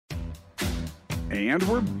And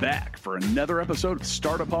we're back for another episode of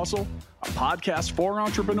Startup Hustle, a podcast for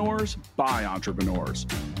entrepreneurs by entrepreneurs.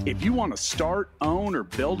 If you want to start, own, or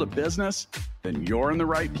build a business, then you're in the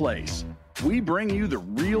right place. We bring you the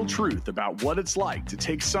real truth about what it's like to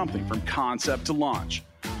take something from concept to launch.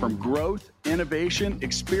 From growth, innovation,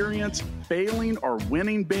 experience, failing, or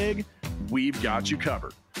winning big, we've got you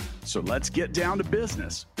covered. So let's get down to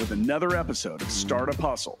business with another episode of Startup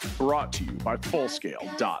Hustle, brought to you by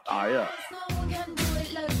Fullscale.io.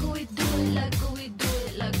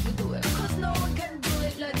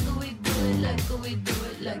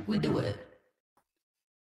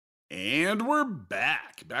 And we're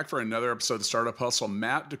back for another episode of Startup Hustle.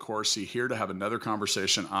 Matt DeCourcy here to have another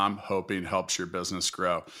conversation I'm hoping helps your business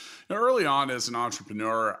grow. Now, early on as an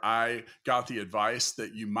entrepreneur, I got the advice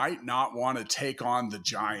that you might not want to take on the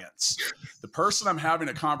giants. The person I'm having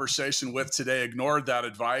a conversation with today ignored that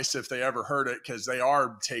advice if they ever heard it, because they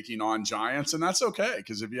are taking on giants, and that's okay,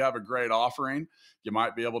 because if you have a great offering, you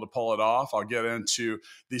might be able to pull it off. I'll get into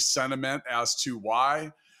the sentiment as to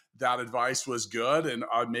why that advice was good, and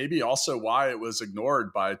maybe also why it was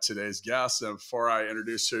ignored by today's guest. And before I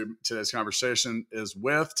introduce you, today's conversation is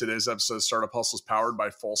with today's episode of Startup Hustle is powered by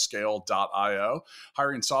Fullscale.io.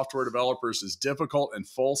 Hiring software developers is difficult, and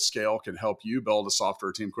Fullscale can help you build a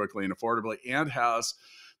software team quickly and affordably, and has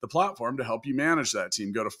the platform to help you manage that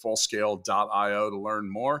team. Go to Fullscale.io to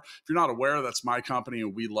learn more. If you're not aware, that's my company,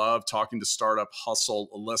 and we love talking to Startup Hustle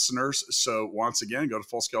listeners. So once again, go to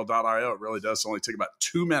Fullscale.io. It really does only take about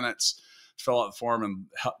 2 minutes to fill out the form, and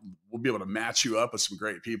we'll be able to match you up with some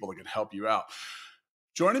great people that can help you out.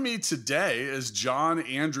 Joining me today is John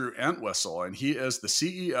Andrew Entwistle, and he is the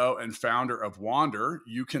CEO and founder of Wander.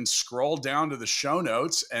 You can scroll down to the show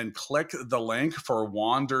notes and click the link for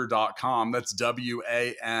wander.com. That's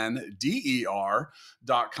WANDER.com,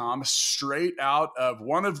 straight out of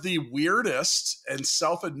one of the weirdest and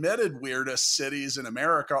self-admitted weirdest cities in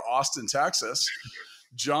America, Austin, Texas.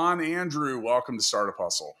 John Andrew, welcome to Startup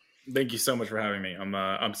Hustle. Thank you so much for having me.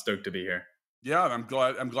 I'm stoked to be here. Yeah, I'm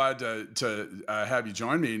glad to have you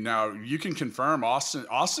join me. Now, you can confirm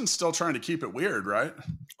Austin's still trying to keep it weird, right?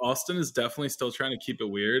 Austin is definitely still trying to keep it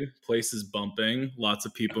weird. Place is bumping, lots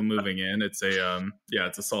of people moving in. It's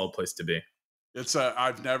it's a solid place to be.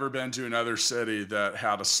 I've never been to another city that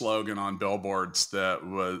had a slogan on billboards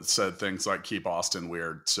that said things like "Keep Austin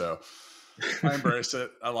Weird." So I embrace it.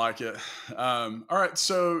 I like it. All right.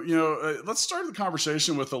 So, let's start the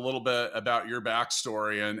conversation with a little bit about your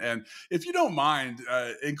backstory. And if you don't mind,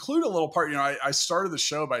 include a little part. I started the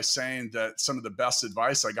show by saying that some of the best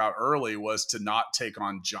advice I got early was to not take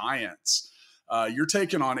on giants. You're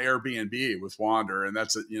taking on Airbnb with Wander, and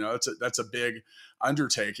that's a big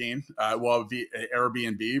undertaking.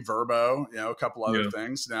 Airbnb, Verbo, a couple other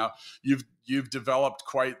things. Now you've developed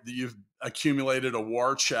you've accumulated a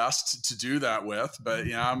war chest to do that with, but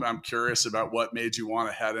I'm curious about what made you want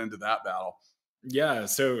to head into that battle. Yeah.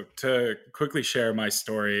 So to quickly share my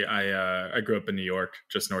story, I grew up in New York,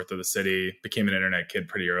 just north of the city, became an internet kid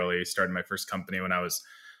pretty early, started my first company when I was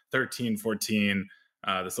 13, 14,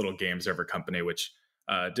 this little game server company, which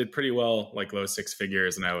did pretty well, like low six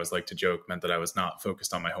figures. And I always like to joke, meant that I was not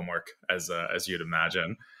focused on my homework as you'd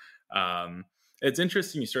imagine. It's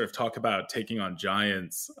interesting you sort of talk about taking on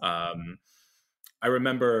giants. I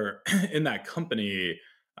remember in that company,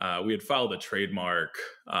 we had filed a trademark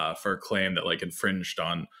for a claim that like infringed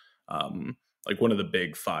on like one of the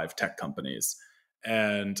big 5 tech companies.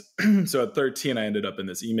 And so at 13, I ended up in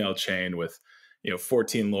this email chain with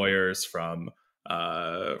 14 lawyers from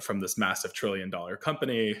this massive $1 trillion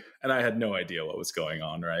company, and I had no idea what was going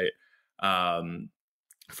on. Right.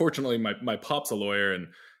 Fortunately, my pop's a lawyer, and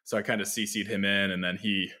so I kind of CC'd him in, and then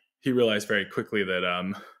he realized very quickly that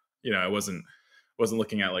I wasn't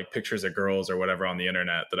looking at like pictures of girls or whatever on the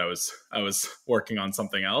internet, that I was working on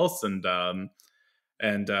something else, and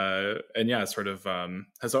sort of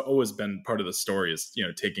has always been part of the story is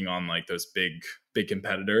taking on like those big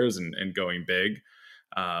competitors and going big.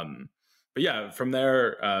 But yeah, from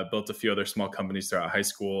there, built a few other small companies throughout high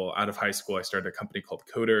school. Out of high school, I started a company called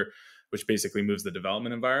Coder, which basically moves the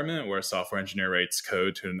development environment where a software engineer writes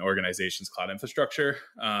code to an organization's cloud infrastructure.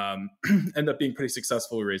 Ended up being pretty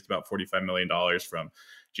successful. We raised about $45 million from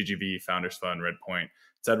GGV, Founders Fund, Redpoint,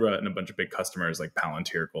 et cetera, and a bunch of big customers like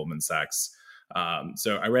Palantir, Goldman Sachs.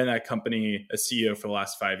 So I ran that company as CEO for the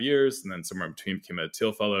last 5 years, and then somewhere in between became a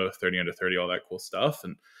Teal Fellow, 30 under 30, all that cool stuff,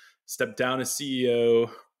 and stepped down as CEO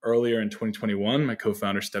earlier in 2021. My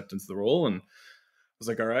co-founder stepped into the role, and was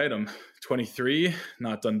like, all right, I'm 23,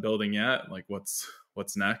 not done building yet. Like, what's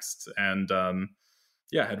next? And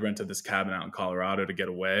had rented this cabin out in Colorado to get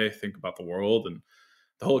away, think about the world. And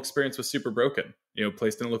the whole experience was super broken.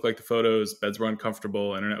 Place didn't look like the photos, beds were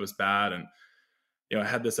uncomfortable, internet was bad. And, I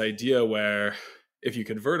had this idea where if you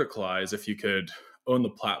could verticalize, if you could own the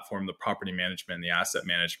platform, the property management, the asset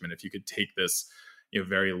management, if you could take this,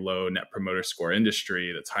 very low net promoter score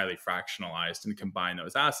industry that's highly fractionalized and combine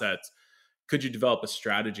those assets, could you develop a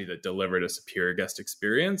strategy that delivered a superior guest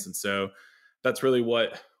experience? And so that's really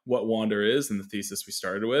what Wander is and the thesis we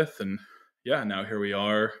started with. And yeah, now here we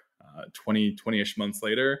are 20-ish months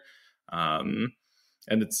later.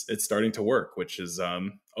 And it's starting to work, which is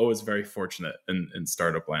always very fortunate in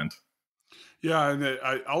startup land. Yeah, and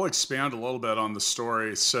I'll expand a little bit on the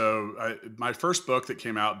story. So my first book that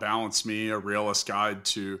came out, Balance Me, A Realist Guide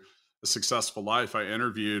to a Successful Life, I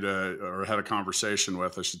interviewed or had a conversation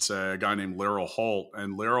with, I should say, a guy named Laryl Holt.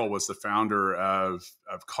 And Laryl was the founder of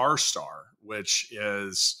CarStar, which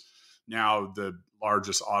is now the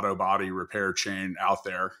largest auto body repair chain out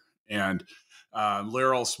there. And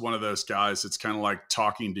Laryl's one of those guys that's kind of like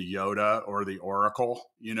talking to Yoda or the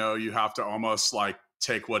Oracle. You have to almost like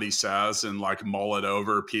take what he says and like mull it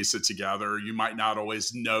over, piece it together. You might not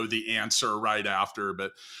always know the answer right after,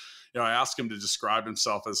 but I asked him to describe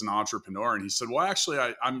himself as an entrepreneur, and he said, well, actually,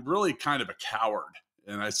 I'm really kind of a coward.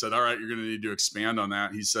 And I said, all right, you're going to need to expand on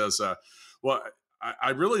that. He says, well,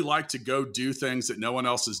 I really like to go do things that no one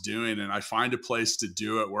else is doing, and I find a place to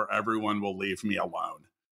do it where everyone will leave me alone.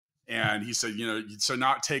 And he said, so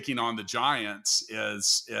not taking on the giants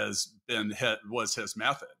was his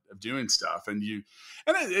method of doing stuff. And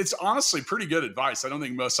it's honestly pretty good advice. I don't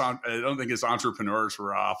think his entrepreneurs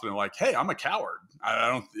were often like, hey, I'm a coward.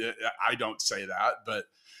 I don't say that, but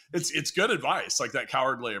it's good advice, like that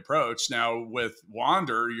cowardly approach. Now with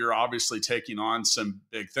Wander, you're obviously taking on some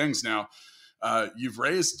big things now. You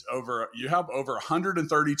have over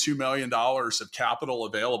 $132 million of capital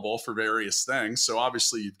available for various things. So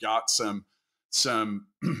obviously you've got some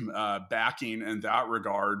backing in that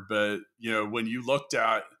regard. But, when you looked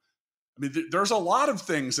at, there's a lot of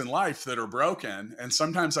things in life that are broken. And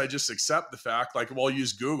sometimes I just accept the fact, like, well,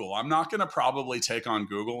 use Google. I'm not going to probably take on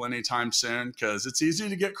Google anytime soon because it's easy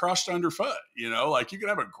to get crushed underfoot. Like you can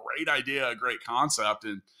have a great idea, a great concept,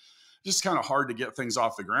 and just kind of hard to get things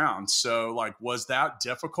off the ground. So like, was that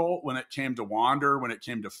difficult when it came to Wander, when it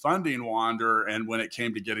came to funding Wander, and when it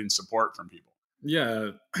came to getting support from people? Yeah.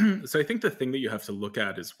 So I think the thing that you have to look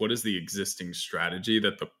at is what is the existing strategy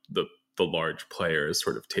that the large player is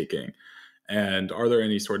sort of taking? And are there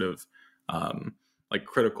any sort of like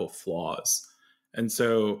critical flaws? And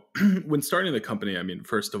so when starting the company,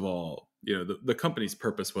 first of all, the company's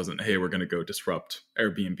purpose wasn't, hey, we're going to go disrupt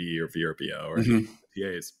Airbnb or VRBO or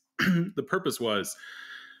TAs. The purpose was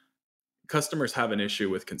customers have an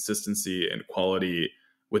issue with consistency and quality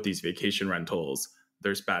with these vacation rentals.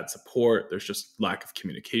 There's bad support. There's just lack of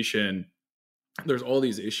communication. There's all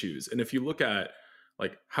these issues. And if you look at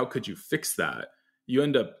like, how could you fix that? You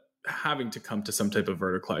end up having to come to some type of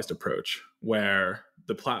verticalized approach where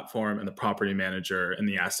the platform and the property manager and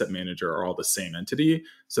the asset manager are all the same entity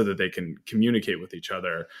so that they can communicate with each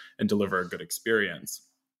other and deliver a good experience.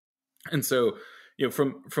 And so,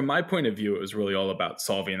 from my point of view, it was really all about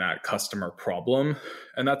solving that customer problem.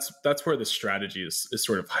 And that's where the strategy is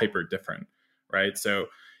sort of hyper different, right? So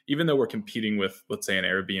even though we're competing with, let's say, an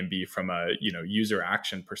Airbnb from a, user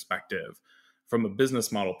action perspective, from a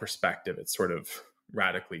business model perspective, it's sort of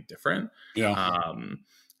radically different. Yeah.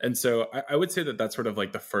 And so I would say that that's sort of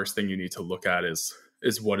like the first thing you need to look at is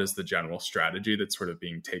what is the general strategy that's sort of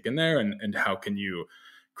being taken there, and how can you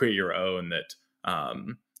create your own that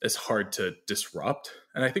is hard to disrupt.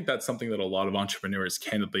 And I think that's something that a lot of entrepreneurs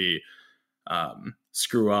candidly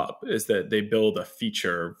screw up, is that they build a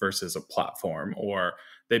feature versus a platform, or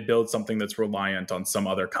they build something that's reliant on some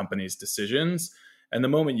other company's decisions. And the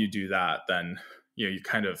moment you do that, then you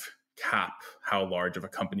kind of cap how large of a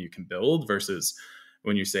company you can build, versus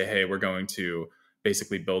when you say, hey, we're going to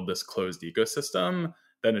basically build this closed ecosystem,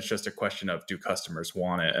 then it's just a question of, do customers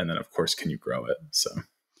want it? And then of course, can you grow it? So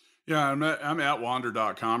yeah, I'm at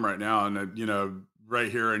wander.com right now. And, right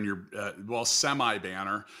here in your, semi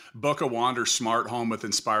banner, book a Wander smart home with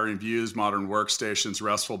inspiring views, modern workstations,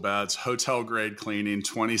 restful beds, hotel grade cleaning,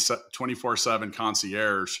 24/7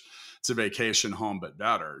 concierge. It's a vacation home, but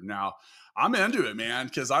better. Now, I'm into it, man,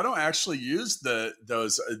 because I don't actually use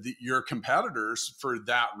your competitors for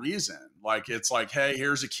that reason. Like, it's like, hey,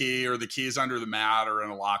 here's a key, or the key's under the mat or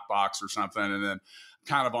in a lockbox or something. And then I'm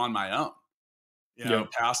kind of on my own.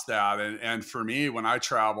 Past that. And for me, when I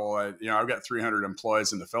travel, I've got 300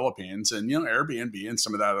 employees in the Philippines, and, Airbnb and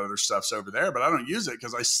some of that other stuff's over there, but I don't use it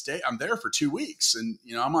because I'm there for 2 weeks, and,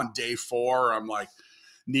 I'm on day 4. I'm like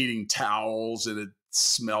needing towels and it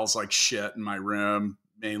smells like shit in my room,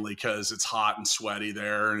 mainly because it's hot and sweaty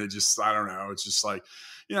there, and it just, I don't know, it's just like,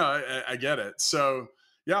 I get it. So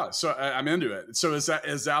yeah, so I'm into it. So is that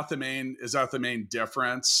the main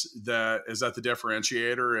difference? Is that the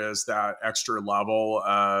differentiator? Is that extra level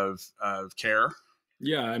of care?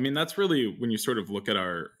 Yeah, I mean that's really when you sort of look at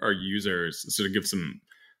our users. Sort of give some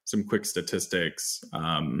quick statistics.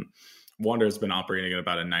 Wander has been operating at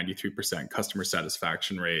about a 93% customer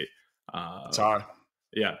satisfaction rate. It's Uh, high.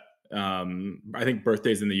 yeah, I think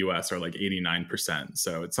birthdays in the U.S. are like 89%.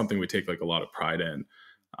 So it's something we take like a lot of pride in.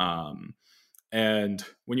 Um, and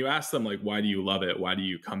when you ask them like, why do you love it? Why do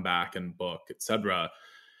you come back and book, etc.?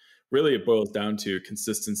 Really, it boils down to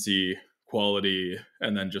consistency, quality,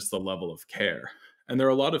 and then just the level of care. And there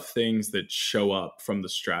are a lot of things that show up from the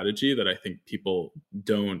strategy that I think people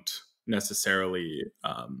don't necessarily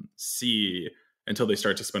see until they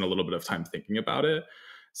start to spend a little bit of time thinking about it.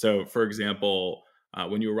 So, for example,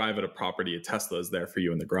 when you arrive at a property, a Tesla is there for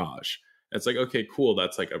you in the garage. It's like, okay, cool,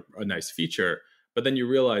 that's like a nice feature. But then you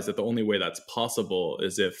realize that the only way that's possible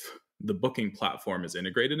is if the booking platform is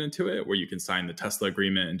integrated into it, where you can sign the Tesla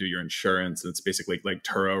agreement and do your insurance. And it's basically like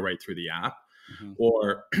Turo right through the app. Mhm.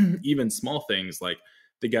 Or even small things like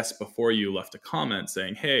the guest before you left a comment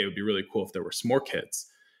saying, hey, it would be really cool if there were s'more kits.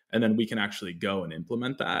 And then we can actually go and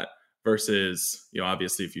implement that versus,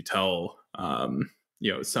 obviously if you tell,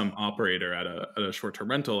 some operator at a short-term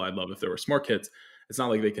rental, I'd love if there were s'more kits. It's not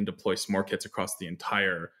like they can deploy s'more kits across the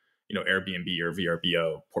entire, Airbnb or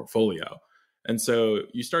VRBO portfolio. And so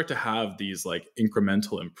you start to have these like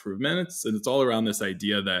incremental improvements, and it's all around this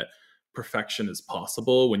idea that perfection is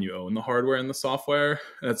possible when you own the hardware and the software.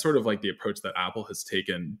 And that's sort of like the approach that Apple has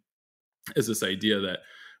taken, is this idea that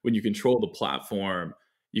when you control the platform,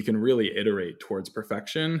 you can really iterate towards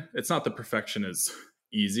perfection. It's not that perfection is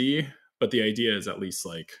easy, but the idea is at least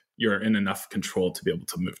like you're in enough control to be able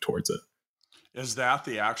to move towards it. Is that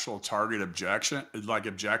the actual target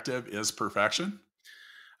objective is perfection?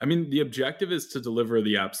 I mean, the objective is to deliver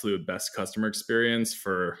the absolute best customer experience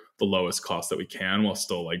for the lowest cost that we can, while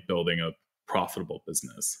still like building a profitable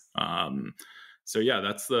business. So yeah,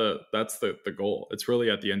 that's the goal. It's really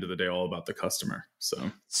at the end of the day all about the customer.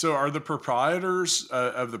 So are the proprietors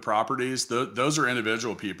of the properties? Those are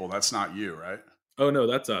individual people. That's not you, right? Oh no,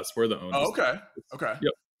 that's us. We're the owners. Oh, okay. Okay.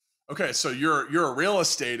 Yep. Okay. So you're a real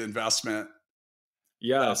estate investment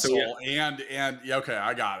Yeah. vessel, and yeah, okay,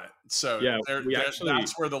 I got it. So Yeah, we actually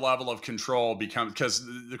that's where the level of control becomes. Because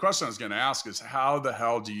the question I was going to ask is, how the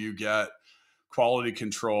hell do you get quality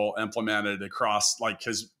control implemented across, like,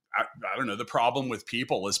 because I don't know, the problem with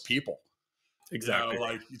people is people. exactly.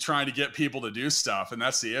 Like you're trying to get people to do stuff, and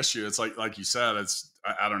that's the issue. It's like you said, it's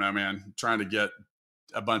I don't know, man, trying to get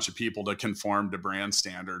a bunch of people to conform to brand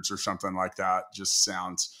standards or something like that just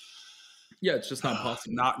sounds Yeah, it's just not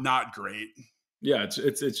possible. not great. Yeah,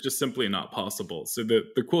 it's just simply not possible. So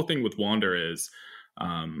the cool thing with Wander is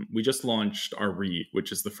we just launched our REIT,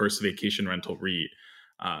 which is the first vacation rental REIT,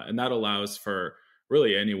 and that allows for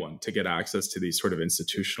really anyone to get access to these sort of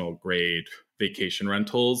institutional grade vacation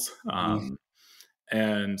rentals.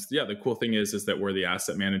 And yeah, the cool thing is that we're the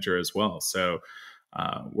asset manager as well. So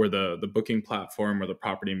we're the booking platform, we're the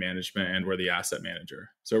property management, and we're the asset manager.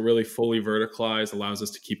 So it really fully verticalized, allows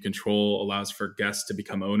us to keep control, allows for guests to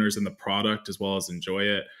become owners in the product as well as enjoy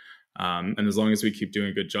it. And as long as we keep doing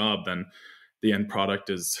a good job, then the end product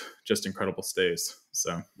is just incredible stays.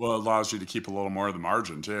 So Well, it allows you to keep a little more of the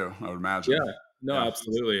margin too, I would imagine. yeah, no, Yeah.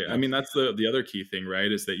 absolutely. Yeah. I mean, that's the other key thing, right?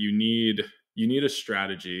 Is that you need a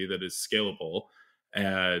strategy that is scalable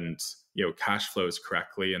and cash flows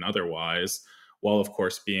correctly and otherwise, while of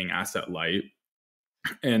course being asset light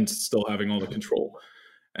and still having all the control.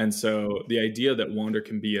 And so the idea that Wander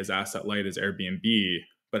can be as asset light as Airbnb,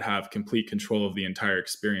 but have complete control of the entire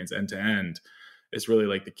experience end to end, is really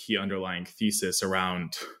like the key underlying thesis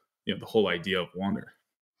around the whole idea of Wander.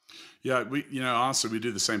 Yeah, we honestly we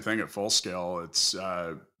do the same thing at Full Scale. It's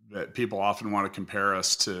that people often want to compare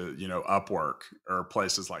us to Upwork or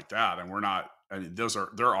places like that, and we're not. I mean,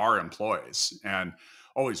 there are employees and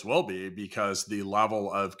always will be, because the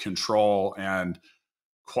level of control and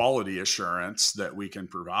quality assurance that we can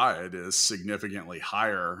provide is significantly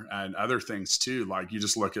higher, and other things too. Like you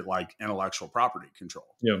just look at like intellectual property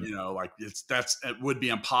control. Yeah. Like it would be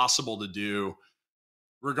impossible to do.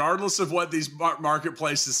 Regardless of what these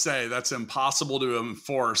marketplaces say, that's impossible to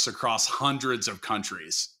enforce across hundreds of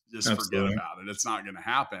countries. Just Absolutely. forget about it. It's not going to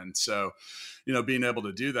happen. So, being able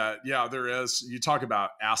to do that, yeah, there is. You talk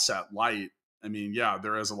about asset light. I mean, yeah,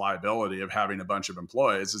 there is a liability of having a bunch of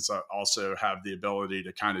employees. It's also have the ability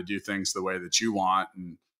to kind of do things the way that you want.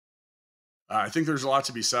 And I think there's a lot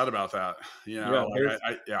to be said about that. Yeah,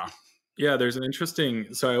 Yeah. Yeah, there's an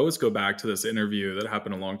interesting. So I always go back to this interview that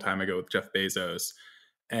happened a long time ago with Jeff Bezos,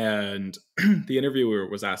 and the interviewer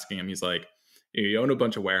was asking him. He's like, "You own a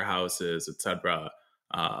bunch of warehouses, etc.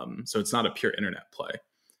 So it's not a pure internet play."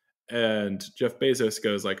 And Jeff Bezos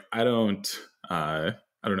goes like, I don't know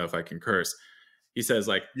if I can curse. He says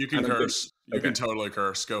like, You "I can don't give." curse. You Okay, can totally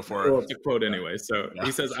curse. Go for it. well, it's a quote Yeah. anyway. So he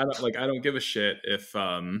Yeah. says, I don't give a shit if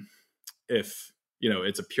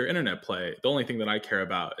it's a pure internet play. The only thing that I care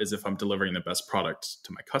about is if I'm delivering the best product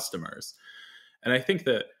to my customers. And I think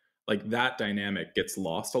that like that dynamic gets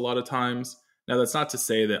lost a lot of times. Now, that's not to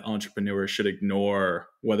say that entrepreneurs should ignore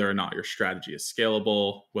whether or not your strategy is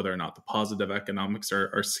scalable, whether or not the positive economics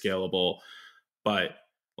are scalable, but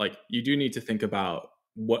like you do need to think about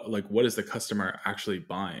what is the customer actually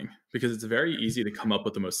buying, because it's very easy to come up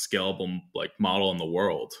with the most scalable like model in the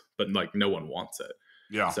world, but like no one wants it.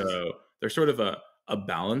 Yeah. So there's sort of a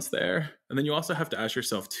balance there. And then you also have to ask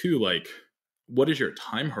yourself too, like, what is your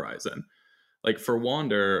time horizon? Like for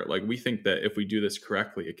Wander, like we think that if we do this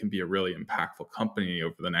correctly, it can be a really impactful company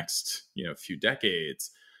over the next, few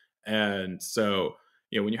decades. And so,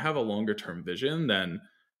 when you have a longer term vision, then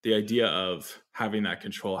the idea of having that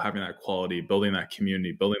control, having that quality, building that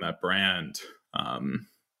community, building that brand,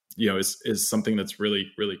 is something that's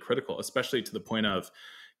really, really critical, especially to the point of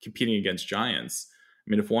competing against giants.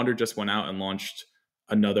 I mean, if Wander just went out and launched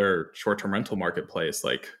another short-term rental marketplace,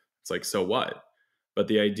 like it's like, so what? But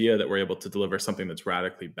the idea that we're able to deliver something that's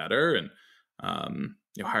radically better and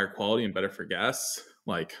higher quality and better for guests,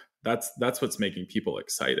 like that's what's making people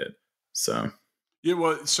excited. So Yeah,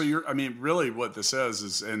 well, so I mean, really what this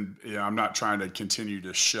is, and I'm not trying to continue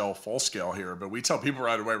to shill full scale here, but we tell people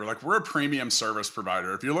right away, we're a premium service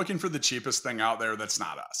provider. If you're looking for the cheapest thing out there, that's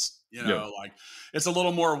not us. yeah, Like it's a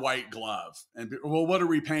little more white glove. And well, what are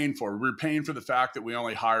we paying for? We're paying for the fact that we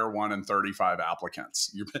only hire 1 in 35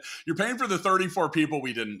 applicants. You're paying for the 34 people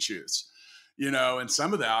we didn't choose. And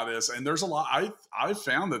some of that is, and there's a lot. I've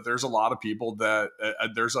found that there's a lot of people that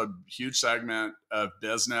there's a huge segment of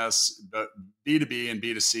business, but B2B and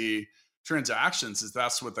B2C transactions is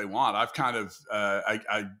that's what they want. I've kind of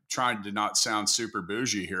I tried to not sound super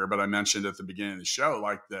bougie here, but I mentioned at the beginning of the show,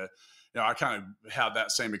 like I kind of had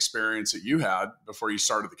that same experience that you had before you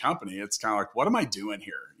started the company. It's kind of like, what am I doing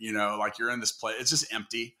here? Like you're in this place, it's just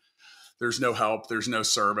empty. There's no help. There's no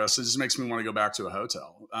service. It just makes me want to go back to a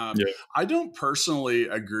hotel. yeah, I don't personally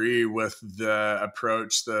agree with the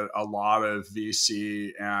approach that a lot of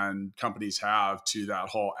VC and companies have to that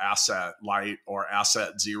whole asset light or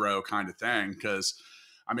asset zero kind of thing. Because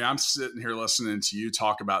I'm sitting here listening to you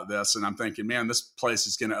talk about this and I'm thinking, man, this place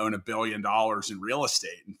is going to own $1 billion in real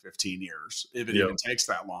estate in 15 years, if it yeah, even takes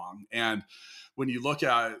that long. And when you look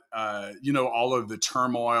at, all of the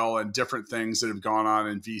turmoil and different things that have gone on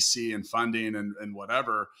in VC and funding and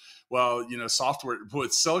whatever, well, software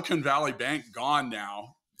with Silicon Valley Bank gone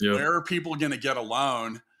now, yeah, where are people going to get a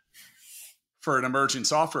loan for an emerging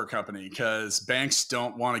software company? Because banks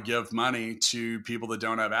don't want to give money to people that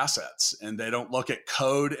don't have assets, and they don't look at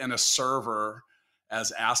code and a server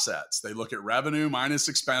as assets. They look at revenue minus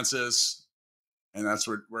expenses, and that's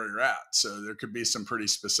where you're at. So there could be some pretty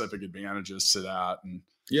specific advantages to that. And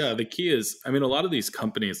yeah. The key is, a lot of these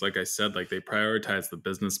companies, like I said, like they prioritize the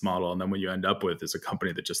business model, and then what you end up with is a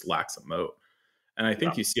company that just lacks a moat. And I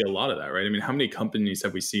think you see a lot of that, right? How many companies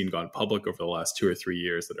have we seen gone public over the last 2 or 3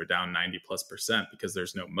 years that are down 90+% because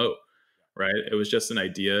there's no moat, right? It was just an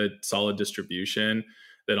idea, solid distribution.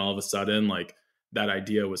 Then all of a sudden, like that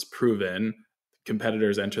idea was proven.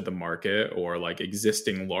 Competitors enter the market, or like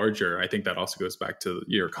existing larger. I think that also goes back to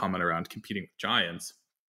your comment around competing with giants.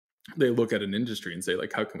 They look at an industry and say,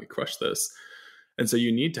 like, how can we crush this? And so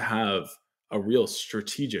you need to have a real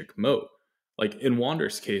strategic moat. Like in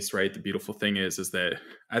Wander's case, right? The beautiful thing is that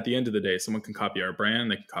at the end of the day, someone can copy our brand,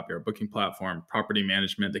 they can copy our booking platform, property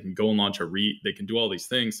management, they can go and launch a REIT, they can do all these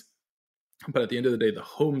things. But at the end of the day, the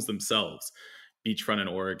homes themselves, beachfront in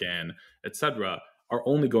Oregon, etc., are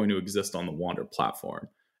only going to exist on the Wander platform.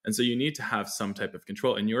 And so you need to have some type of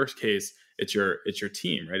control. In your case, it's your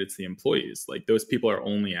team, right? It's the employees. Like those people are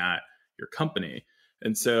only at your company.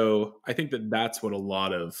 And so I think that that's what a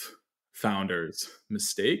lot of founders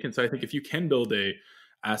mistake. And so I think if you can build a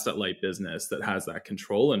asset light business that has that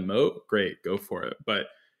control and moat, great, go for it. But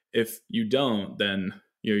if you don't, then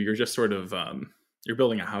you're just sort of you're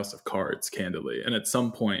building a house of cards, candidly. And at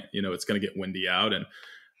some point, it's going to get windy out. And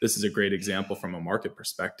this is a great example from a market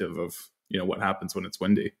perspective of what happens when it's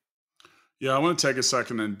windy. Yeah, I want to take a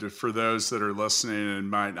second and for those that are listening and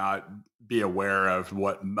might not be aware of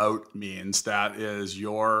what moat means, that is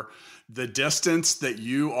the distance that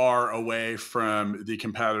you are away from the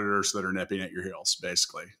competitors that are nipping at your heels,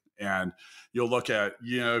 basically. And you'll look at,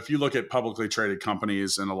 if you look at publicly traded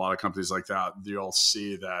companies and a lot of companies like that, you'll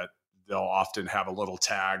see that they'll often have a little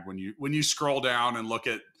tag when you scroll down and look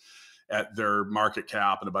at their market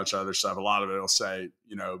cap and a bunch of other stuff. A lot of it will say,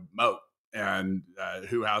 moat, and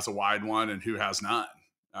who has a wide one and who has none.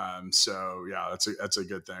 So yeah, that's a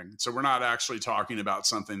good thing. So we're not actually talking about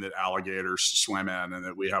something that alligators swim in and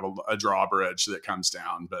that we have a drawbridge that comes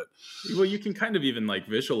down. But well, you can kind of even like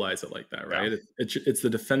visualize it like that, right? Yeah. It's the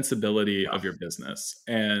defensibility of your business.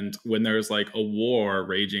 And when there's like a war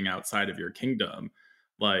raging outside of your kingdom,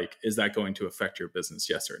 like, is that going to affect your business?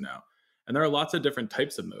 Yes or no? And there are lots of different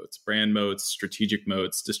types of moats: brand moats, strategic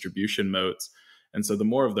moats, distribution moats. And so the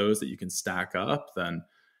more of those that you can stack up, then,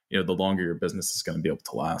 the longer your business is going to be able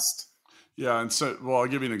to last. Yeah. And so, well, I'll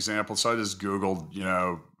give you an example. So I just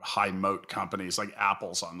Googled, high moat companies, like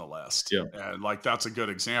Apple's on the list. Yeah. And like, that's a good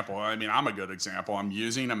example. I mean, I'm a good example. I'm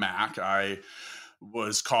using a Mac. I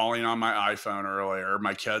was calling on my iPhone earlier.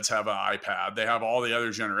 My kids have an iPad. They have all the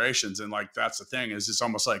other generations. And like, that's the thing, is it's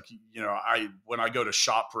almost like, when I go to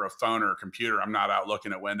shop for a phone or a computer, I'm not out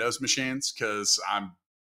looking at Windows machines because I'm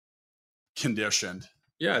conditioned.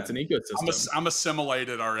 Yeah, it's an ecosystem. I'm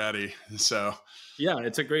assimilated already. So yeah,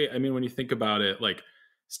 it's I mean, when you think about it, like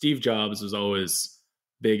Steve Jobs was always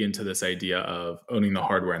big into this idea of owning the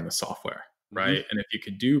hardware and the software, right? Mm-hmm. And if you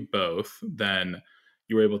could do both, then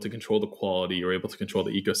you were able to control the quality, you were able to control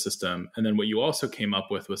the ecosystem. And then what you also came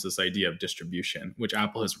up with was this idea of distribution, which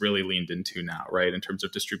Apple has really leaned into now, right? In terms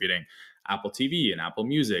of distributing Apple TV and Apple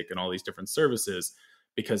Music and all these different services,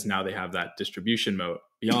 because now they have that distribution mode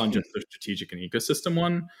beyond just their strategic and ecosystem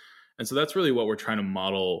one. And so that's really what we're trying to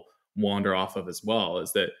model Wander off of as well,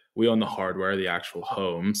 is that we own the hardware, the actual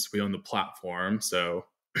homes, we own the platform. So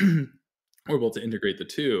we're able to integrate the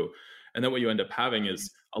two. And then what you end up having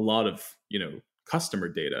is a lot of, customer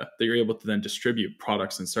data that you're able to then distribute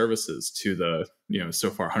products and services to the, so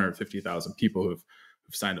far 150,000 people who've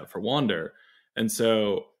signed up for Wander. And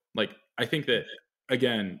so like, I think that,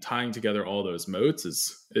 again, tying together all those moats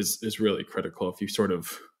is really critical if you sort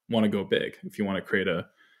of want to go big, if you want to create a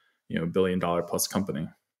 $1 billion plus company.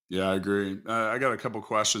 Yeah, I agree. I got a couple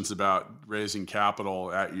questions about raising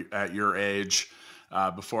capital at your age.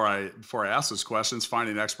 Before I ask those questions,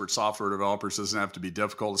 finding expert software developers doesn't have to be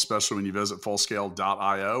difficult, especially when you visit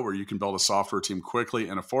fullscale.io, where you can build a software team quickly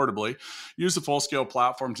and affordably. Use the Fullscale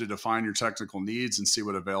platform to define your technical needs and see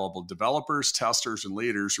what available developers, testers, and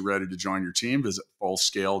leaders are ready to join your team. Visit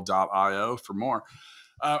fullscale.io for more.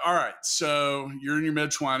 All right. So you're in your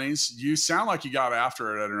mid-20s. You sound like you got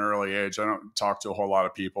after it at an early age. I don't talk to a whole lot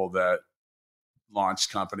of people that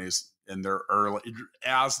launched companies in their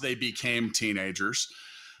as they became teenagers.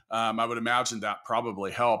 I would imagine that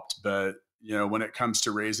probably helped. But, when it comes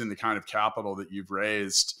to raising the kind of capital that you've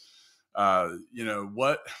raised,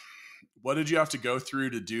 what did you have to go through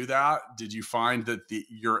to do that? Did you find that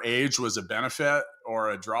your age was a benefit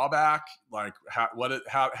or a drawback? Like how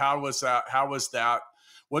was that?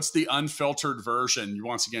 What's the unfiltered version?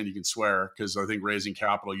 Once again, you can swear, because I think raising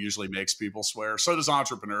capital usually makes people swear. So does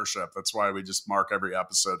entrepreneurship. That's why we just mark every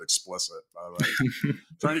episode explicit, by the way.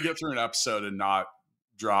 Trying to get through an episode and not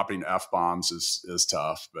dropping F-bombs is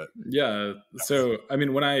tough. But yeah. So, I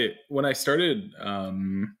mean, when I started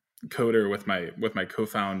Coder with my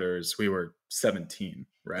co-founders, we were 17,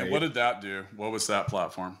 right? And what did that do? What was that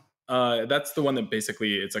platform? That's the one that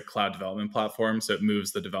basically it's a cloud development platform. So it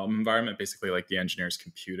moves the development environment, basically like the engineer's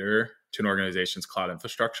computer, to an organization's cloud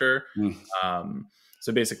infrastructure.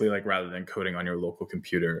 So basically, like, rather than coding on your local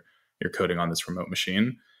computer, you're coding on this remote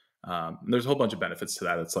machine. There's a whole bunch of benefits to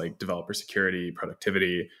that. It's like developer security,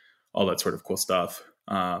 productivity, all that sort of cool stuff.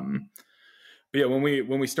 But yeah, when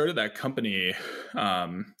we started that company, I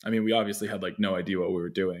mean, we obviously had like no idea what we were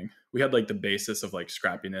doing. We had like the basis of like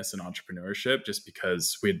scrappiness and entrepreneurship, just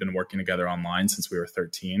because we had been working together online since we were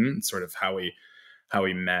 13. It's sort of how we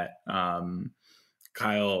met.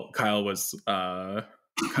 Kyle was Kyle.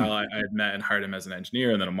 I had met and hired him as an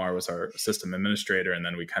engineer, and then Amar was our system administrator. And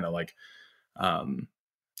then we kind of like,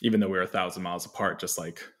 even though we were 1,000 miles apart, just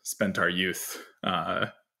like spent our youth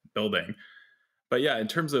building. But yeah, in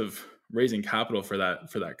terms of raising capital for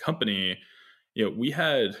that company, we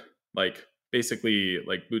had like basically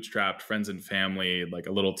like bootstrapped friends and family, like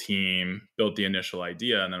a little team, built the initial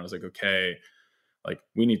idea. And then I was like, okay, like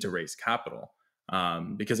we need to raise capital,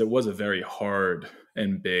 because it was a very hard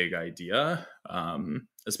and big idea,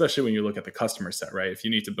 especially when you look at the customer set, right? If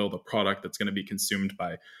you need to build a product that's going to be consumed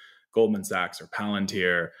by Goldman Sachs or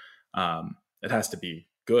Palantir, it has to be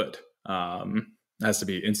good. It has to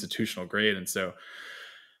be institutional grade. And so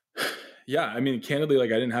Yeah, I mean, candidly,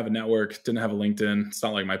 like I didn't have a network, didn't have a LinkedIn. It's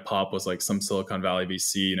not like my pop was like some Silicon Valley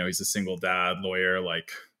VC. He's a single dad, lawyer,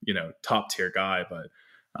 like top tier guy, but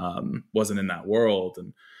wasn't in that world.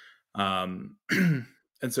 Um,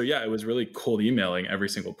 and so yeah, it was really cold emailing every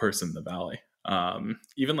single person in the valley.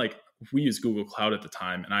 Even like we used Google Cloud at the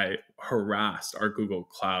time, and I harassed our Google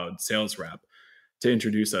Cloud sales rep to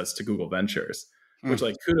introduce us to Google Ventures, which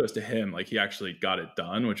like kudos to him. Like he actually got it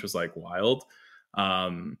done, which was like wild.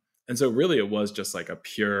 Um, and so really it was just like a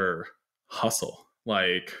pure hustle,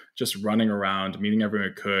 like just running around, meeting everyone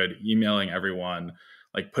we could, emailing everyone,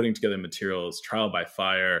 like putting together materials, trial by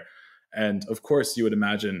fire. And of course you would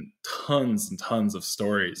imagine tons and tons of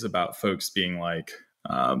stories about folks being like,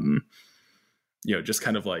 just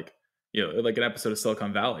kind of like, like an episode of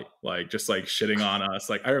Silicon Valley, like just like shitting on us.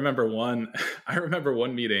 Like I remember one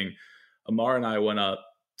meeting, Amar and I went up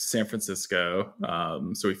to San Francisco.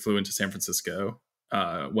 So we flew into San Francisco,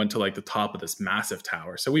 went to like the top of this massive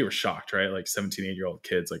tower. So we were shocked, right? Like 17, 8-year-old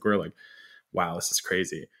kids. Like we're like, wow, this is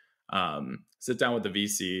crazy. Sit down with the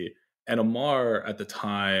VC, and Amar at the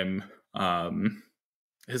time,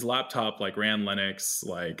 his laptop like ran Linux,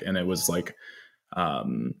 like, and it was like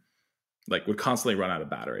would constantly run out of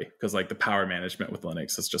battery because like the power management with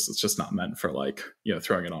Linux is it's just not meant for like,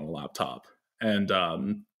 throwing it on a laptop. And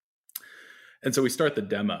so we start the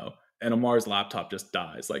demo, and Amar's laptop just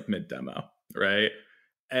dies like mid demo. Right.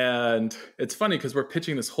 And it's funny because we're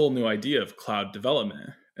pitching this whole new idea of cloud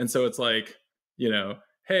development. And so it's like,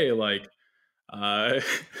 hey, like,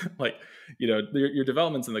 like, your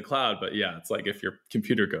development's in the cloud, but yeah, it's like if your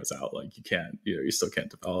computer goes out, like you can't, you still can't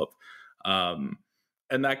develop.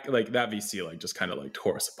 And that like that VC like just kind of like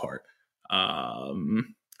tore us apart,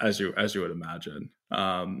 as you would imagine.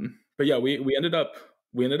 But yeah, we ended up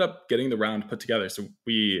getting the round put together. So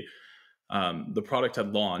we the product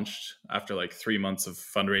had launched after like 3 months of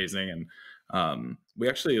fundraising, and we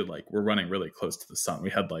actually like were running really close to the sun. We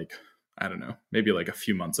had like, I don't know, maybe like a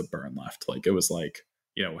few months of burn left. Like it was like,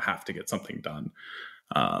 have to get something done.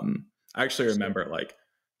 I actually remember like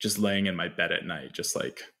just laying in my bed at night, just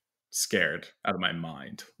like scared out of my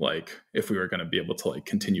mind, like if we were going to be able to like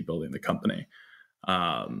continue building the company.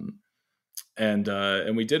 And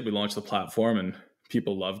we did. We launched the platform, and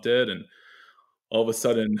people loved it, and all of a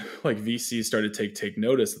sudden, like VCs started to take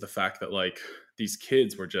notice of the fact that like these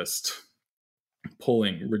kids were just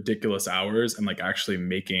pulling ridiculous hours and like actually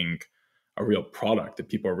making a real product that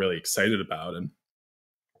people are really excited about. And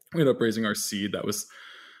we ended up raising our seed that was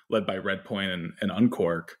led by Redpoint and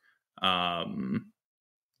Uncork.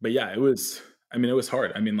 But yeah, it was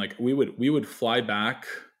hard. I mean, like we would fly back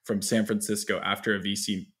from San Francisco after a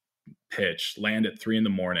VC pitch, land at 3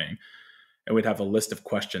 a.m, and we'd have a list of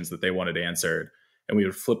questions that they wanted answered, and we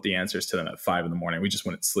would flip the answers to them at 5 a.m. We just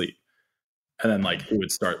wouldn't sleep. And then like we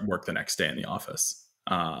would start work the next day in the office.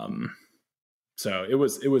 So it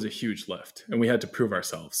was a huge lift, and we had to prove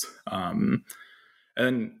ourselves,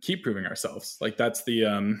 and keep proving ourselves. Like that's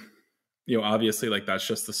the, obviously like that's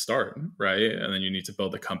just the start, right? And then you need to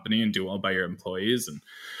build a company and do all by your employees. And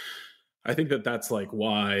I think that that's like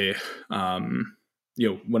why,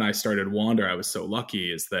 when I started Wander, I was so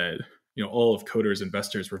lucky is that, all of Coder's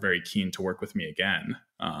investors were very keen to work with me again.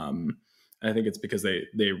 And I think it's because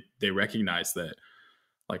they recognize that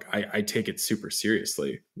like I take it super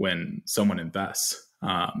seriously when someone invests.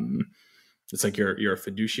 It's like you're a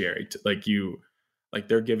fiduciary to, like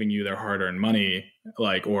they're giving you their hard-earned money,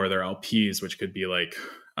 like, or their LPs, which could be like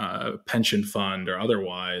a pension fund or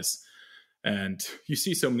otherwise. And you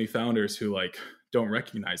see so many founders who like don't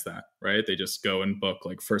recognize that, right? They just go and book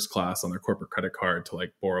like first class on their corporate credit card to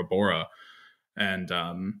like Bora Bora. And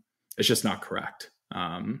it's just not correct.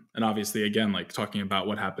 And obviously, again, like talking about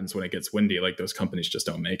what happens when it gets windy, like those companies just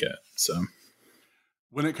don't make it. So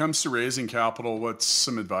when it comes to raising capital, what's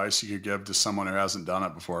some advice you could give to someone who hasn't done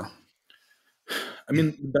it before? I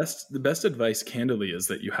mean, the best advice candidly is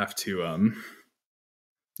that you have to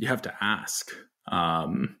ask.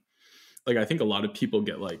 Like I think a lot of people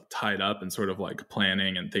get like tied up in sort of like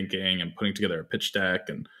planning and thinking and putting together a pitch deck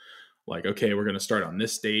and like, okay, we're going to start on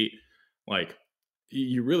this date. Like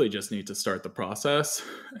you really just need to start the process.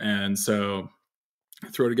 And so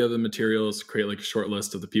throw together the materials, create like a short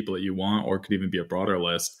list of the people that you want, or it could even be a broader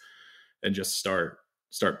list, and just start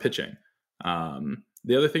pitching.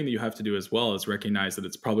 The other thing that you have to do as well is recognize that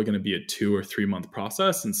it's probably going to be a 2 or 3 month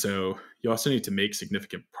process. And so you also need to make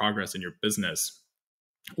significant progress in your business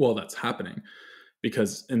while that's happening,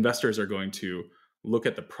 because investors are going to look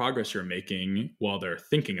at the progress you're making while they're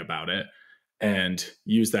thinking about it and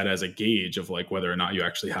use that as a gauge of like whether or not you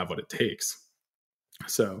actually have what it takes.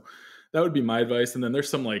 So that would be my advice. And then there's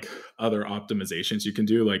some like other optimizations you can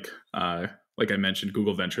do. Like I mentioned,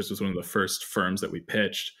 Google Ventures was one of the first firms that we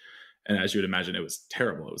pitched. And as you would imagine, it was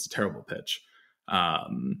terrible. It was a terrible pitch.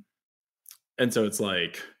 And so it's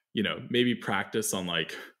like, maybe practice on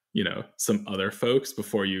like, some other folks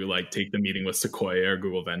before you like take the meeting with Sequoia or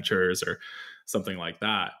Google Ventures or something like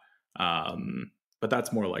that. But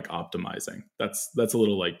that's more like optimizing. That's a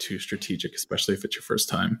little like too strategic, especially if it's your first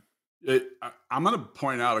time. I'm going to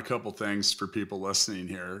point out a couple things for people listening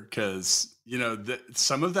here because,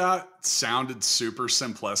 some of that sounded super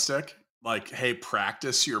simplistic. Like, hey,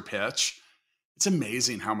 practice your pitch. It's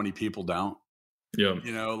amazing how many people don't. Yeah.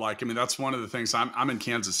 That's one of the things. I'm in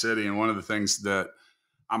Kansas City, and one of the things that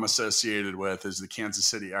I'm associated with is the Kansas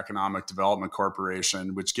City Economic Development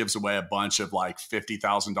Corporation, which gives away a bunch of like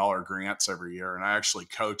 $50,000 grants every year. And I actually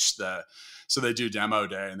coach so they do demo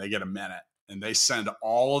day and they get a minute and they send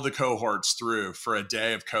all of the cohorts through for a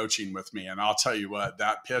day of coaching with me. And I'll tell you what,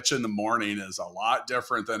 that pitch in the morning is a lot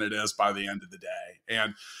different than it is by the end of the day.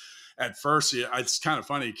 And at first, it's kind of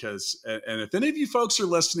funny because, and if any of you folks are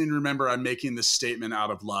listening, remember I'm making this statement out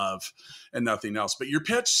of love and nothing else, but your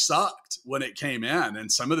pitch sucked when it came in.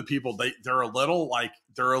 And some of the people, they're a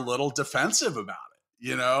little defensive about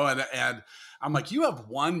it, and I'm like, you have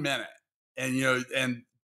 1 minute and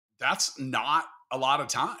that's not a lot of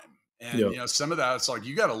time. And, some of that, it's like,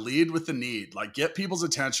 you got to lead with the need, like get people's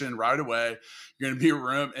attention right away. You're going to be a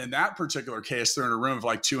room. In that particular case, they're in a room of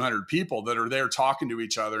like 200 people that are there talking to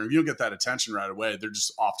each other. And if you don't get that attention right away, they're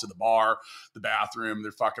just off to the bar, the bathroom,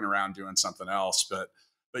 they're fucking around doing something else. But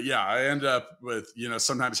yeah, I end up with,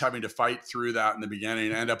 sometimes having to fight through that in the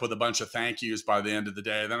beginning. I end up with a bunch of thank yous by the end of the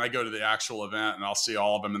day. Then I go to the actual event and I'll see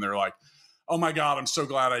all of them and they're like, oh my God, I'm so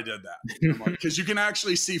glad I did that. Because you can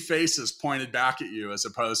actually see faces pointed back at you as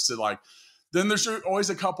opposed to like, then there's always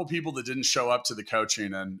a couple people that didn't show up to the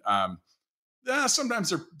coaching. And sometimes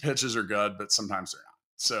their pitches are good, but sometimes they're not.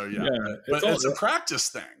 So but it's a practice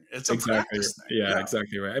thing. It's a practice thing. Yeah,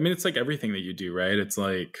 exactly right. I mean, it's like everything that you do, right? It's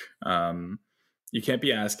like you can't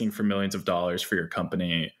be asking for millions of dollars for your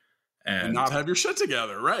company and not have your shit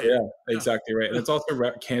together, right? Yeah, exactly right. And it's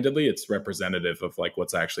also candidly, it's representative of like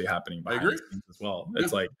what's actually happening behind the scenes as well. Yeah.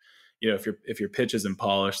 It's like, if your pitch isn't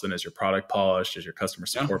polished, then is your product polished? Is your customer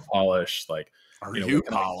support polished? Like, are you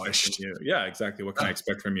polished? Yeah, exactly. What can I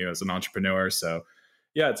expect from you as an entrepreneur? So,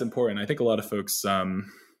 yeah, it's important. I think a lot of folks kind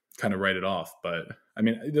of write it off, but I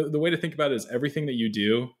mean, the way to think about it is everything that you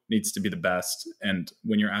do needs to be the best. And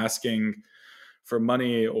when you're asking for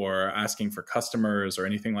money or asking for customers or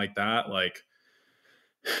anything like that, like,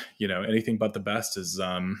 anything but the best is,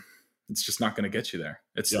 it's just not going to get you there.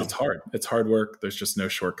 It's hard. It's hard work. There's just no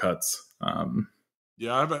shortcuts.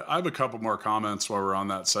 Yeah. I have a couple more comments while we're on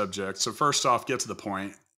that subject. So first off, get to the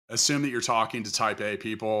point. Assume that you're talking to type A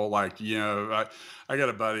people. Like, I got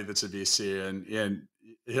a buddy that's a VC and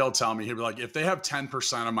he'll tell me, he'll be like, if they have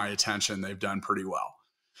 10% of my attention, they've done pretty well.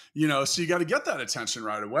 So you got to get that attention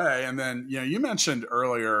right away. And then, you mentioned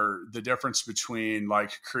earlier the difference between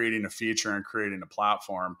like creating a feature and creating a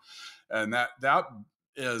platform. And that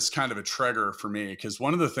is kind of a trigger for me because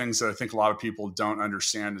one of the things that I think a lot of people don't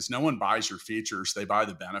understand is no one buys your features, they buy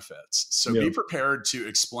the benefits. So be prepared to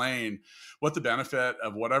explain what the benefit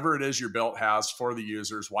of whatever it is your built has for the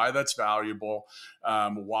users, why that's valuable,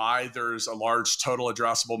 why there's a large total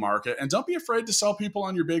addressable market, and don't be afraid to sell people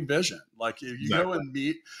on your big vision. Like if you go and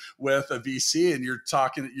meet with a VC and you're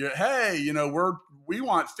talking, hey, we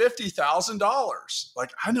want $50,000.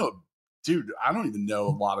 Like dude, I don't even know a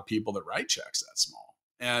lot of people that write checks that small.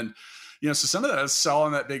 And, so some of that is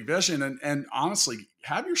selling that big vision and honestly,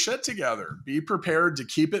 have your shit together, be prepared to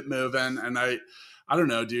keep it moving. And I don't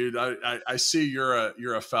know, dude, I see you're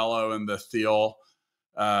a fellow in the Thiel,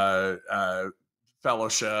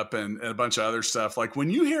 fellowship and a bunch of other stuff. Like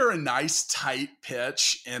when you hear a nice tight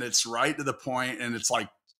pitch and it's right to the point and it's like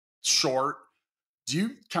short, do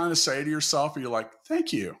you kind of say to yourself, are you like,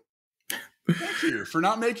 thank you for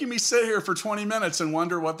not making me sit here for 20 minutes and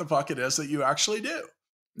wonder what the fuck it is that you actually do?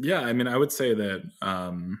 Yeah. I mean, I would say that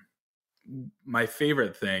my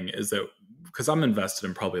favorite thing is that because I'm invested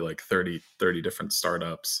in probably like 30 different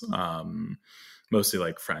startups, mostly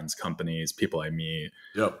like friends, companies, people I meet.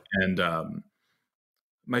 Yep. And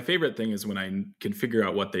my favorite thing is when I can figure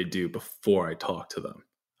out what they do before I talk to them.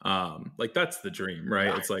 Like that's the dream,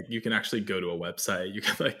 right? It's like you can actually go to a website, you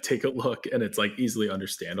can like take a look and it's like easily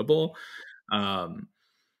understandable.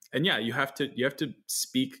 And yeah, you have to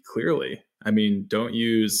speak clearly. I mean, don't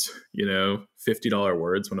use, $50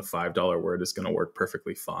 words when a $5 word is going to work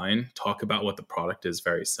perfectly fine. Talk about what the product is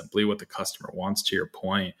very simply, what the customer wants to your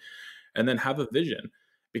point, and then have a vision.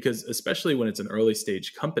 because especially when it's an early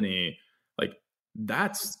stage company, like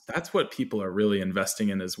that's what people are really investing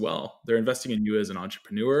in as well. They're investing in you as an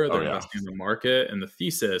entrepreneur, Oh they're yeah. investing in the market and the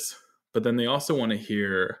thesis, but then they also want to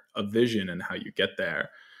hear a vision and how you get there.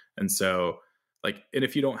 And so, like, and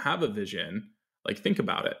if you don't have a vision, like, think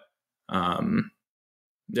about it. Um,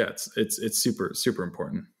 yeah, it's super super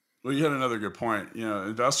important. Well, you had another good point.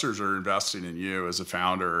 Investors are investing in you as a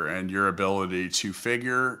founder and your ability to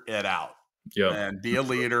figure it out Yeah, and be a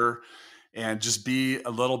leader and just be a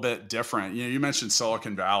little bit different. You mentioned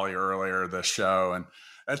Silicon Valley earlier this show, and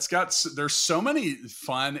there's so many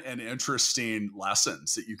fun and interesting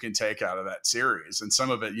lessons that you can take out of that series. And some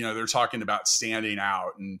of it, they're talking about standing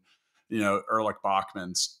out, and Erlich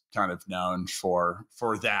Bachman's kind of known for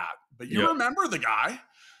that. But you yeah, remember the guy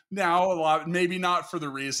now a lot, maybe not for the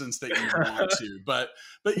reasons that you want to, but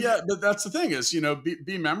yeah, but that's the thing is,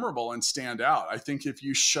 be memorable and stand out. I think if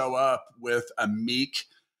you show up with a meek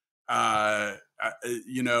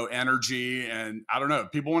energy, and I don't know,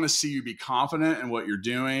 people want to see you be confident in what you're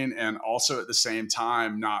doing, and also at the same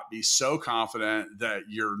time not be so confident that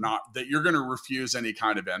you're going to refuse any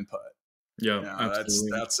kind of input. yeah,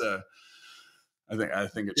 absolutely. I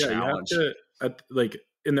think a Yeah, you have challenge. to, like,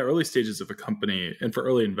 in the early stages of a company, and for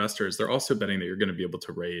early investors, they're also betting that you're going to be able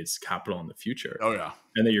to raise capital in the future, Oh yeah.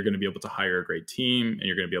 and that you're going to be able to hire a great team, and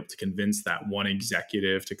you're going to be able to convince that one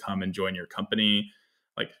executive to come and join your company.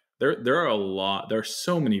 Like, there are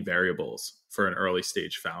so many variables for an early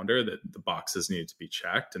stage founder that the boxes need to be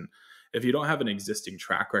checked. And if you don't have an existing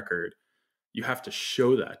track record, you have to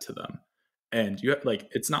show that to them. And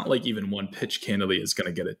it's not like even one pitch candidly is going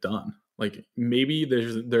to get it done. Like, maybe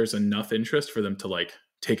there's enough interest for them to, like,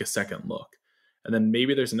 take a second look. And then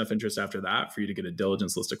maybe there's enough interest after that for you to get a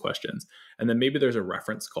diligence list of questions. And then maybe there's a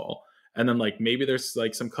reference call. And then, like, maybe there's,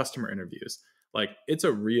 like, some customer interviews. Like, it's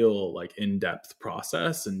a real, like, in-depth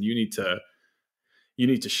process, and you need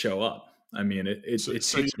to show up. I mean, it So you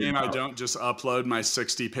takes you mean I out. don't just upload my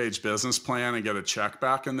 60-page business plan and get a check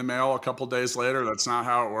back in the mail a couple days later? That's not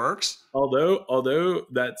how it works. Although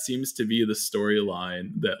that seems to be the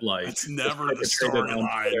storyline that, like, It's is never the perpetrated on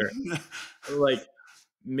Twitter.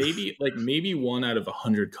 storyline. Like, maybe one out of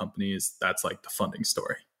 100 companies, that's, like, the funding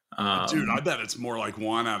story. Dude, I Um, bet it's more like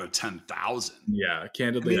 1 out of 10,000. yeah, I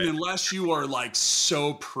candidly, mean, unless you are like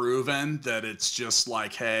so proven that it's just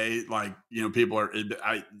like, hey, like, people are,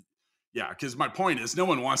 yeah, because my point is no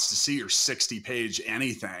one wants to see your 60-page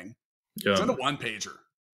anything. yeah, Send a one pager.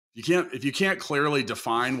 If you can't clearly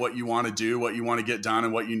define what you want to do, what you want to get done,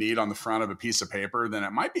 and what you need on the front of a piece of paper, then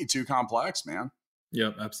it might be too complex, man.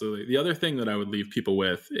 yeah, absolutely. The other thing that I would leave people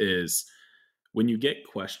with is, when you get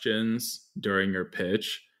questions during your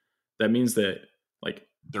pitch, that means that, like,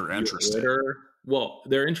 They're your interested. order, well,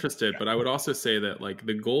 they're interested, but I would also say that, like,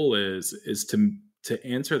 the goal is to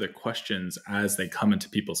answer the questions as they come into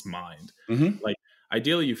people's mind. Mm-hmm. Like,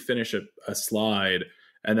 ideally you finish a slide,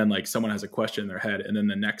 and then, like, someone has a question in their head, and then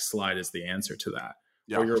the next slide is the answer to that.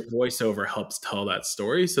 Or Yeah. your voiceover helps tell that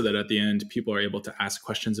story, so that at the end people are able to ask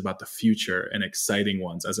questions about the future and exciting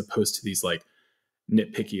ones, as opposed to these, like,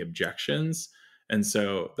 nitpicky objections. And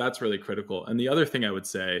so that's really critical. And the other thing I would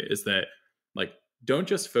say is that, like, don't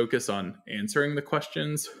just focus on answering the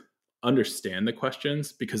questions, understand the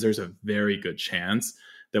questions, because there's a very good chance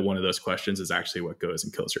that one of those questions is actually what goes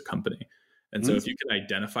and kills your company. And so Mm-hmm. if you can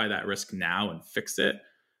identify that risk now and fix it,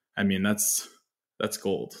 I mean, that's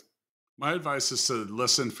gold. My advice is to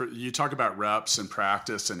listen for you talk about reps and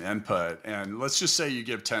practice and input. And let's just say you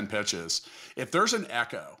give 10 pitches. If there's an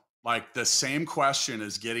echo, like the same question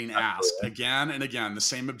is getting asked again and again, the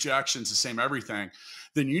same objections, the same everything,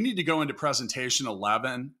 then you need to go into presentation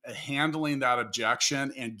 11, handling that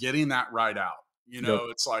objection and getting that right out. Yep.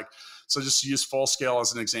 It's like, so just use Full Scale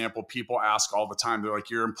as an example. People ask all the time, they're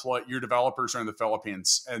like, your developers are in the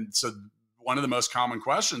Philippines. And so one of the most common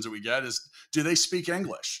questions that we get is, do they speak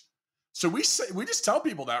English? So we just tell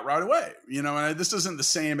people that right away, and this isn't the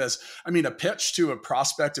same as, I mean, a pitch to a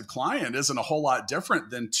prospective client isn't a whole lot different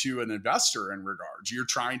than to an investor in regards. You're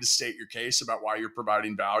trying to state your case about why you're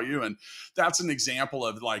providing value. And that's an example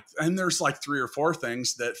of, like, and there's like 3 or 4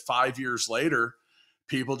 things that 5 years later,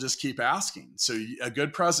 people just keep asking. So a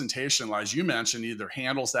good presentation, as you mentioned, either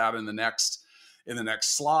handles that in the next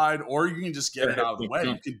slide, or you can just get it out of the way.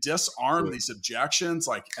 You can disarm these objections,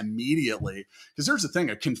 like, immediately. Because there's the thing,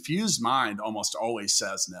 a confused mind almost always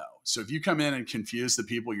says no. So if you come in and confuse the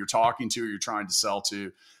people you're talking to or you're trying to sell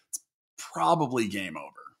to, it's probably game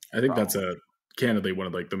over. I think that's candidly one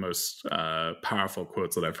of, like, the most powerful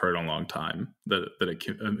quotes that I've heard in a long time, that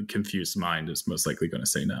a confused mind is most likely going to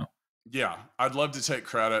say no. Yeah, I'd love to take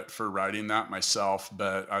credit for writing that myself,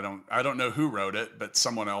 but I don't know who wrote it, but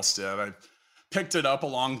someone else did. I picked it up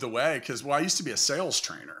along the way because, well, I used to be a sales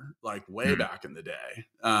trainer like way Mm, back in the day.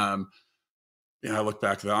 I look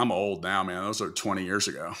back at that. I'm old now, man. Those are 20 years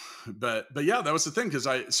ago. But yeah, that was the thing because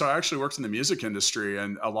I actually worked in the music industry,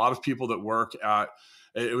 and a lot of people that work at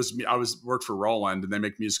it was me. I was worked for Roland, and they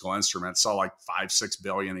make musical instruments, saw like 5-6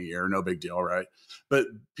 billion a year, no big deal, right? But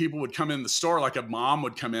people would come in the store, like a mom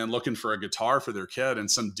would come in looking for a guitar for their kid,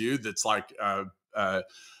 and some dude that's like 10%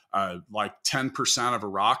 of a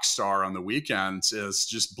rock star on the weekends is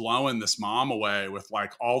just blowing this mom away with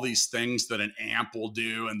like all these things that an amp will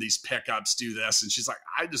do and these pickups do this. And she's like,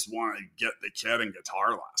 I just want to get the kid in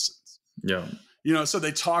guitar lessons. yeah. So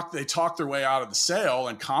they talk their way out of the sale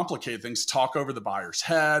and complicate things, talk over the buyer's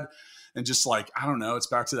head. And just like, I don't know, it's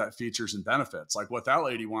back to that features and benefits. Like what that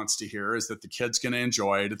lady wants to hear is that the kid's going to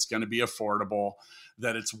enjoy it. It's going to be affordable,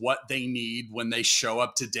 that it's what they need when they show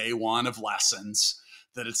up to day one of lessons,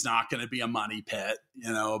 that it's not going to be a money pit,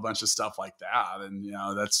 a bunch of stuff like that. And,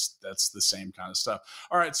 that's the same kind of stuff.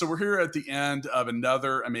 All right. So we're here at the end of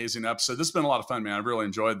another amazing episode. This has been a lot of fun, man. I've really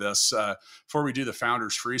enjoyed this. Before we do the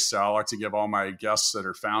founders freestyle, I like to give all my guests that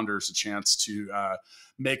are founders a chance to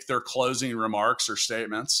make their closing remarks or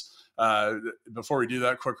statements. Before we do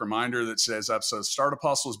that, quick reminder that today's episode of Startup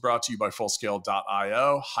Hustle is brought to you by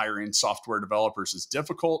Fullscale.io. Hiring software developers is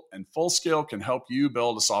difficult, and Fullscale can help you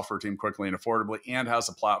build a software team quickly and affordably, and has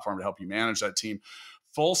a platform to help you manage that team.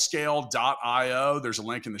 Fullscale.io. There's a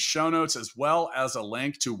link in the show notes, as well as a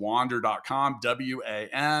link to wander.com,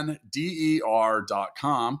 WANDER.com.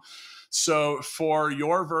 So for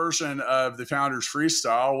your version of the Founders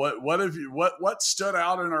Freestyle, what stood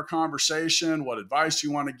out in our conversation? What advice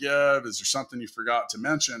you want to give? Is there something you forgot to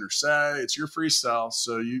mention or say? It's your freestyle,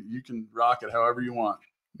 so you can rock it however you want.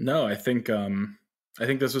 No, I think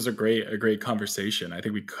this was a great conversation. I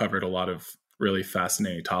think we covered a lot of really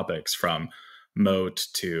fascinating topics, from moat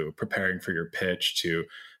to preparing for your pitch to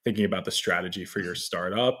thinking about the strategy for your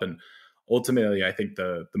startup. And ultimately, I think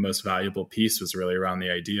the most valuable piece was really around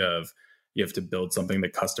the idea of you have to build something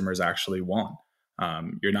that customers actually want.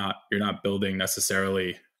 You're not building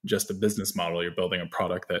necessarily just a business model. You're building a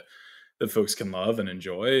product that folks can love and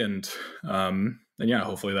enjoy. And yeah,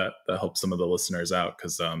 hopefully that helps some of the listeners out.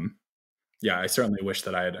 Because I certainly wish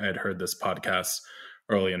that I had heard this podcast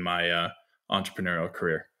early in my entrepreneurial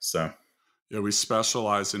career. So yeah, we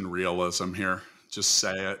specialize in realism here. Just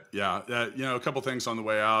say it. Yeah. A couple things on the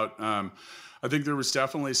way out. I think there was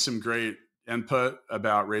definitely some great input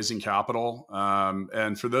about raising capital.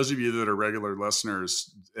 And for those of you that are regular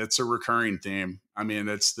listeners, it's a recurring theme. I mean,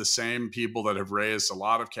 it's the same people that have raised a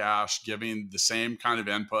lot of cash, giving the same kind of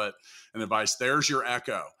input and advice. There's your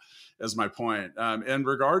echo, is my point. In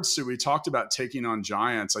regards to, we talked about taking on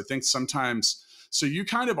giants. I think sometimes, so you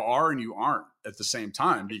kind of are and you aren't at the same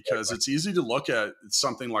time, because it's easy to look at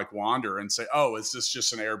something like Wander and say, oh, is this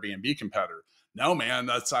just an Airbnb competitor? No, man,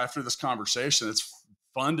 that's after this conversation. It's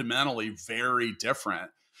fundamentally very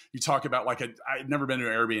different. You talk about I've never been to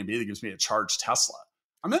an Airbnb that gives me a charged Tesla.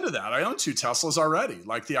 I'm into that. I own 2 Teslas already.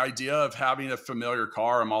 Like the idea of having a familiar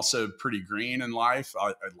car. I'm also pretty green in life.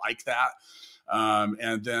 I like that.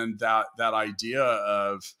 And then that idea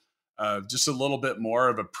of just a little bit more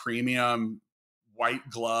of a premium white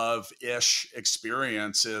glove-ish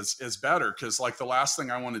experience is better. Because like the last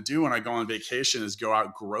thing I want to do when I go on vacation is go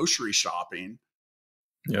out grocery shopping.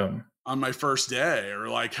 yeah. On my first day, or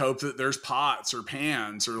like hope that there's pots or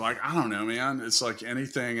pans, or like, I don't know, man, it's like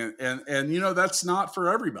anything. And that's not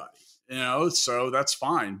for everybody, so that's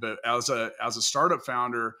fine. But as a startup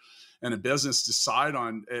founder and a business,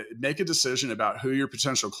 make a decision about who your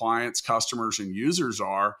potential clients, customers, and users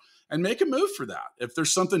are, and make a move for that. If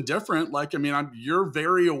there's something different, you're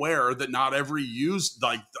very aware that not every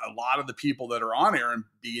like a lot of the people that are on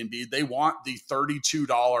Airbnb, they want the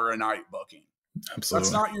 $32 a night booking. Absolutely.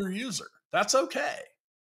 That's not your user. That's okay.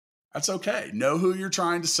 That's okay. Know who you're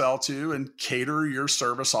trying to sell to and cater your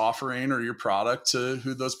service offering or your product to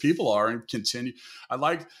who those people are, and continue.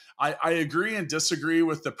 I agree and disagree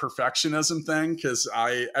with the perfectionism thing, because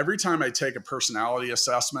every time I take a personality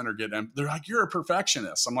assessment or they're like, you're a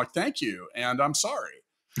perfectionist. I'm like, thank you. And I'm sorry.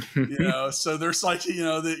 So there's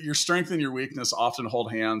that your strength and your weakness often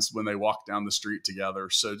hold hands when they walk down the street together.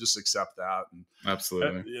 So just accept that. And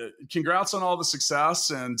absolutely. Congrats on all the success.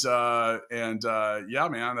 And yeah,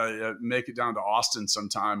 man, I make it down to Austin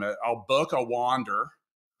sometime. I'll book a Wander.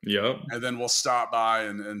 Yep. And then we'll stop by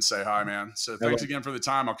and say hi, man. So thanks again for the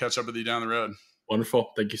time. I'll catch up with you down the road.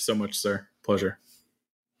 Wonderful. Thank you so much, sir. Pleasure.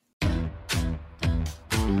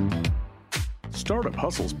 Startup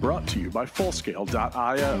Hustle's brought to you by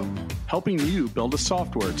Fullscale.io, helping you build a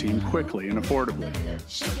software team quickly and affordably.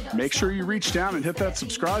 Make sure you reach down and hit that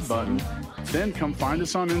subscribe button, then come find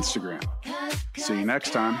us on Instagram. See you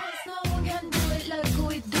next time.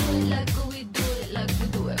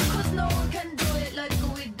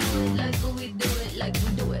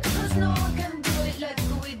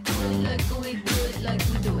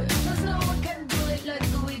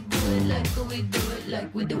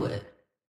 We do it.